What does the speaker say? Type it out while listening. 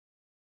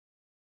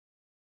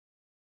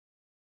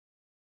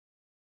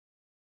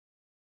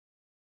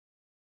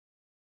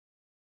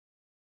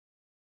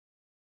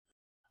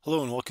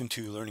Hello and welcome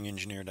to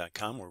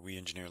LearningEngineer.com, where we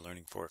engineer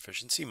learning for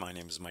efficiency. My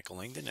name is Michael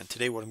Langdon, and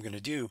today what I'm going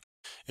to do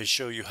is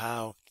show you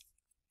how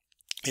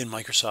in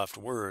Microsoft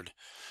Word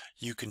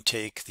you can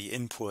take the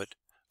input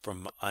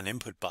from an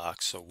input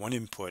box, so one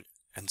input,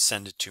 and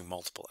send it to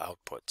multiple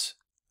outputs.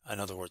 In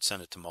other words,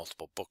 send it to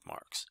multiple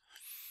bookmarks.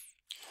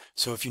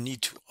 So if you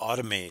need to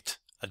automate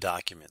a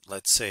document,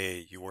 let's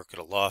say you work at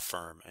a law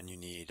firm and you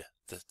need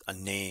a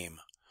name,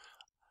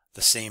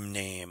 the same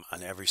name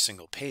on every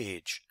single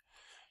page,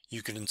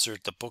 you can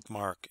insert the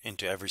bookmark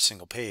into every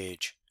single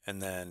page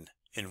and then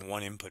in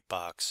one input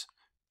box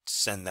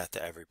send that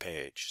to every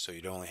page. So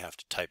you'd only have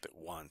to type it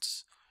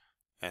once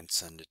and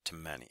send it to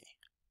many.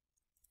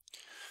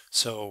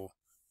 So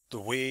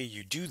the way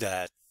you do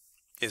that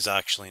is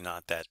actually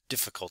not that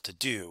difficult to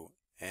do.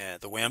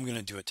 And the way I'm going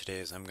to do it today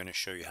is I'm going to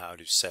show you how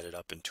to set it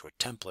up into a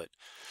template.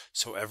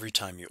 So every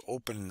time you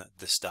open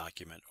this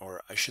document,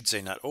 or I should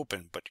say not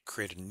open, but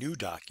create a new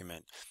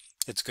document,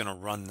 it's going to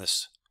run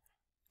this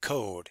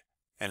code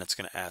and it's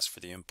going to ask for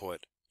the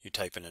input. You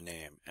type in a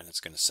name and it's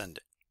going to send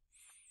it.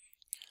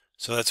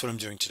 So that's what I'm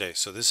doing today.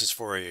 So this is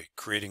for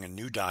creating a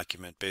new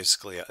document,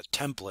 basically a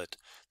template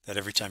that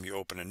every time you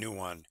open a new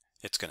one,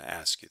 it's going to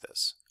ask you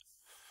this.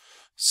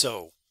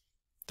 So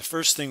the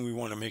first thing we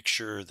want to make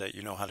sure that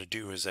you know how to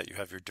do is that you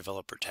have your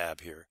developer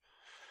tab here.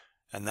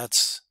 And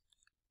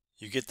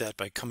you get that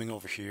by coming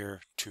over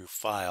here to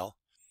File,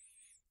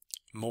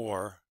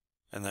 More,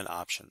 and then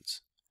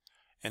Options.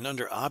 And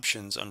under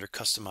Options, under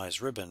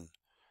Customize Ribbon,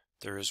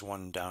 there is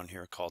one down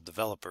here called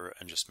Developer,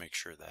 and just make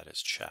sure that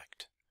is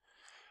checked.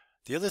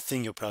 The other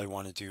thing you'll probably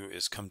want to do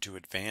is come to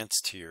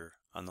Advanced here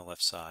on the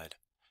left side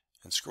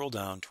and scroll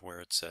down to where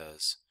it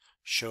says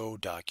Show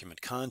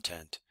Document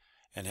Content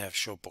and have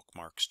Show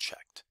Bookmarks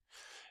checked.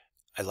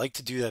 I like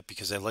to do that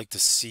because I like to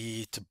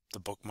see the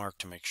bookmark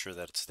to make sure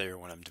that it's there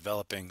when I'm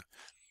developing.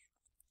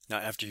 Now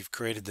after you've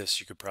created this,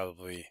 you could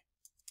probably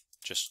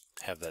just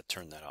have that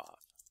turn that off.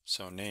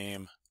 So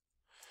name.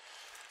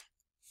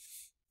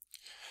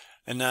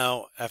 And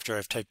now, after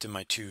I've typed in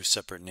my two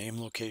separate name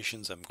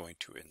locations, I'm going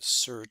to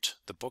insert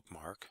the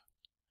bookmark.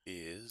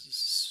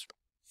 Is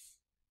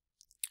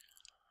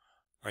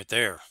right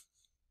there.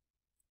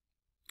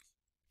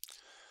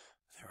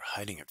 They were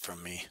hiding it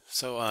from me.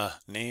 So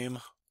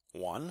name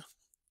 1,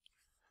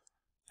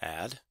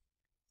 add,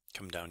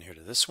 come down here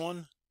to this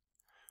one,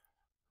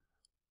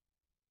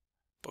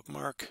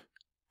 bookmark,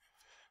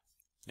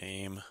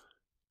 name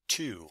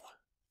 2,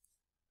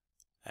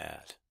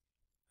 add.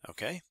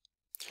 Okay.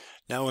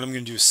 Now what I'm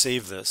going to do is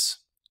save this.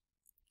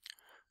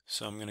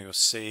 So I'm going to go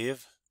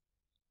save.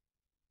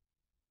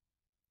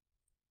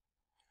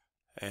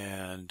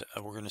 And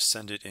we're going to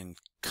send it in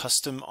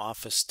custom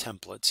office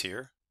templates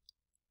here.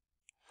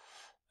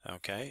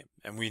 Okay.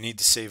 And we need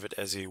to save it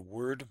as a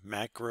Word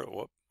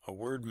macro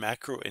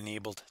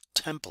enabled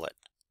template.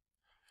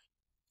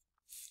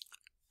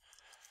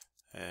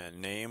 And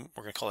name,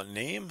 we're going to call it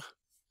name.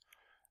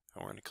 And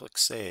we're going to click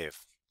save.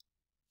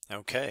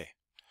 Okay.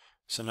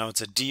 So now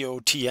it's a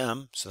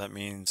DOTM, so that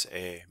means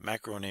a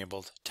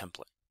macro-enabled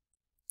template.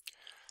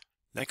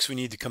 Next we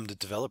need to come to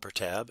Developer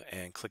tab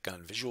and click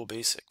on Visual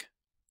Basic.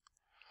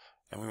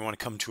 And we want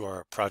to come to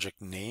our project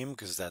name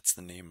because that's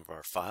the name of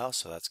our file,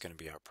 so that's going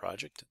to be our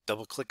project.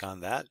 Double click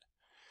on that.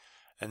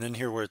 And then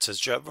here where it says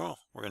Java,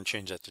 we're going to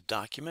change that to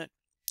Document.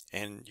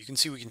 And you can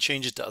see we can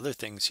change it to other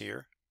things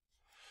here.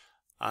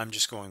 I'm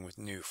just going with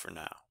New for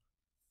now.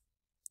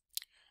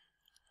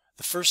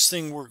 The first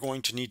thing we're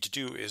going to need to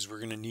do is we're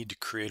going to need to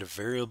create a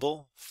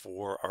variable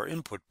for our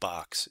input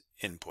box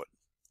input.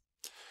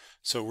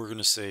 So we're going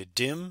to say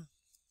dim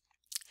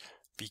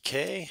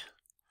bk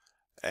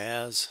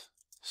as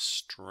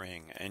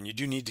string, and you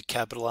do need to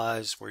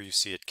capitalize where you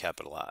see it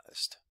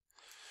capitalized.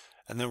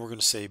 And then we're going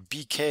to say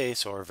bk,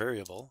 so our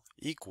variable,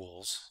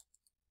 equals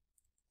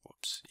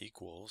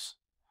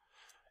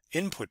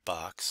input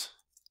box.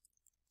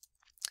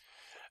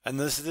 And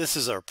this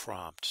is our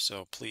prompt,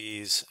 so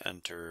please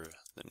enter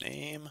the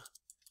name,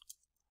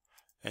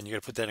 and you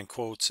got to put that in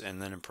quotes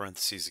and then in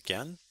parentheses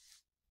again.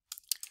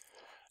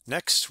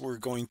 Next we're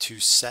going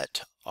to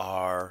set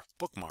our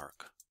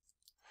bookmark,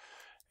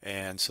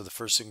 and so the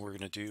first thing we're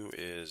going to do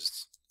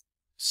is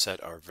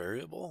set our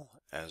variable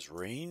as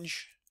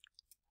range,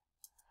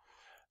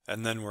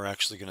 and then we're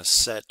actually going to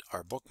set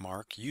our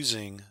bookmark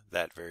using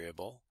that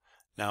variable.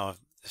 Now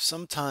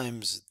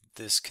sometimes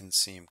this can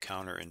seem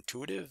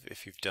counterintuitive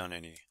if you've done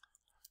any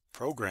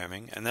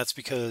programming, and that's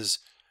because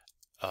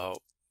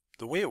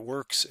the way it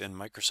works in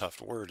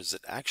Microsoft Word is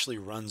it actually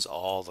runs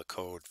all the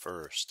code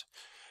first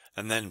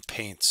and then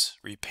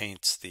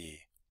repaints the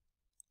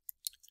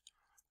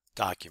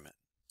document.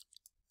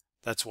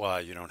 That's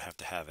why you don't have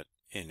to have it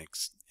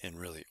in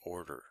really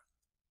order.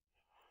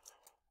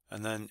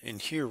 And then in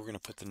here we're going to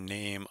put the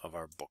name of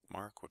our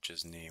bookmark, which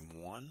is name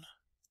 1.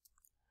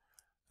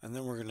 And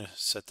then we're going to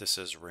set this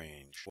as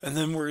range. And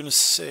then we're going to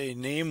say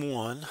name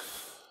 1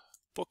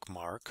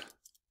 bookmark.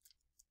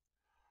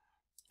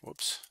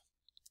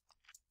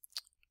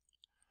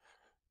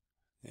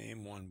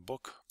 Name 1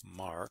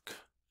 bookmark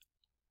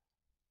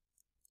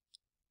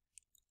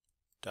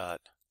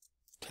dot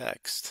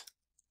text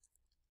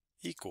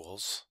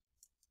equals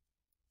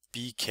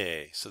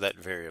BK, so that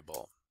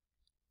variable.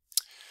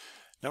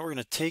 Now we're going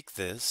to take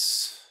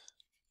this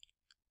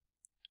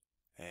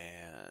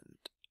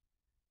and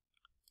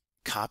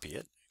copy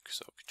it.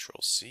 So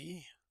Control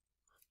C,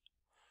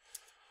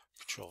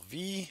 Control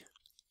V,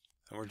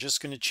 and we're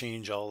just going to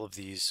change all of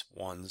these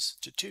 1s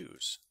to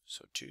 2s.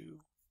 So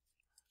 2,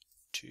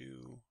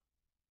 2,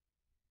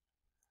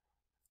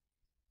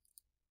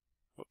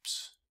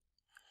 whoops,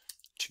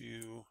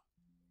 2.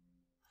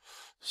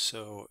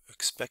 So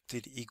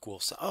expected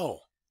equals, oh,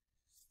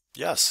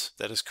 yes,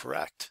 that is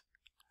correct.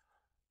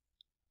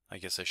 I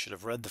guess I should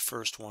have read the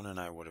first one and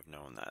I would have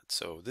known that.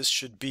 So this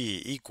should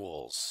be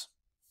equals.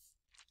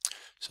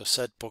 So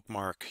set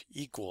bookmark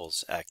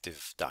equals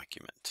active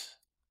document.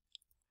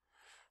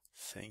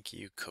 Thank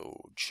you,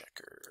 code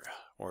checker,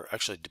 or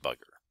actually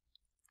debugger.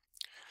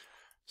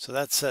 So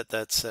that's set,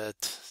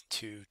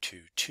 2,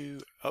 2,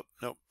 2. Oh,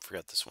 nope,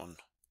 forgot this one.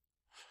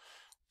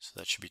 So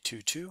that should be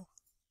 2, 2.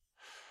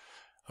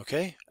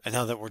 Okay, and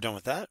now that we're done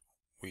with that,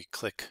 we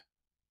click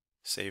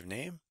Save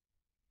Name.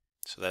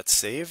 So that's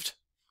saved.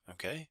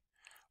 Okay,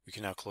 we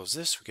can now close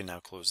this. We can now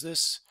close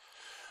this.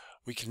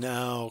 We can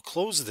now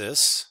close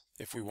this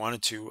if we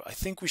wanted to. I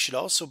think we should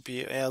also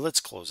be,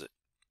 let's close it.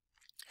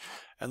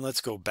 And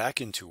let's go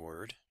back into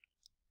Word.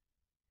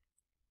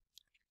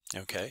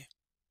 Okay.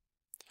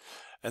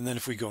 And then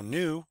if we go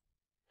New,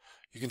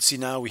 you can see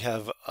now we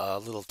have a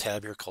little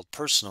tab here called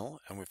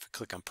Personal. And if we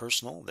click on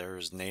Personal, there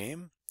is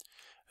Name.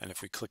 And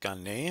if we click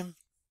on Name,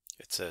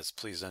 it says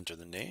please enter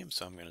the name.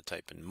 So I'm going to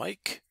type in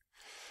Mike.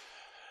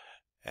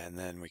 And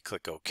then we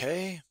click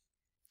OK.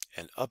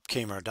 And up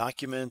came our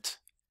document.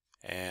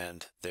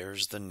 And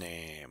there's the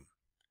name.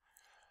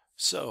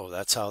 So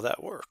that's how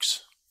that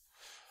works.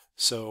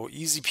 So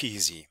easy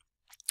peasy.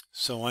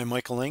 So I'm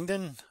Michael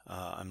Langdon.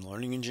 I'm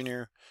Learning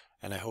Engineer,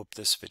 and I hope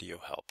this video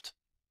helped.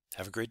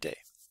 Have a great day.